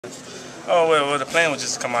Oh well, the plan was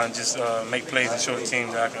just to come out and just make plays and show the team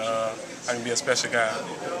that I can be a special guy.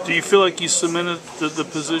 Do you feel like you cemented the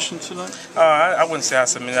position tonight? I wouldn't say I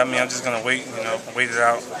submitted. I mean, I'm just gonna wait, wait it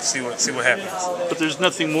out, see what happens. But there's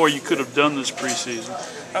nothing more you could have done this preseason.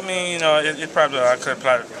 I mean, it probably I could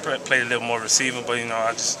have played a little more receiver, but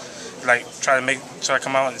I just try to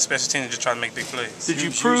come out in the special teams and just try to make big plays. Did you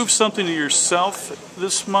prove something to yourself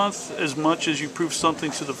this month as much as you proved something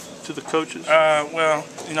to the coaches? Well,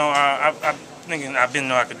 I'm thinking I didn't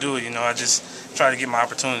know I could do it. I just try to get my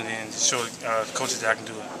opportunity and just show the coaches that I can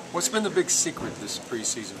do it. What's been the big secret this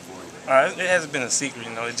preseason for you? It hasn't been a secret.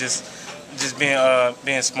 It just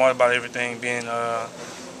being smart about everything,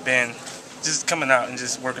 just coming out and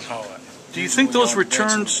just working hard. Do you think those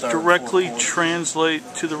returns directly translate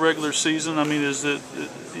to the regular season? I mean, is it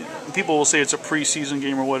people will say it's a preseason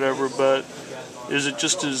game or whatever, but is it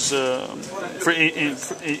just as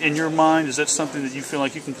in your mind? Is that something that you feel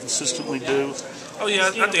like you can consistently do? Oh yeah,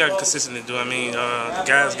 I think I can consistently do. I mean, the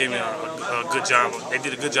guys gave me a good job. They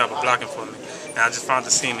did a good job of blocking for me, and I just found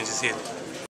the seam and just hit it.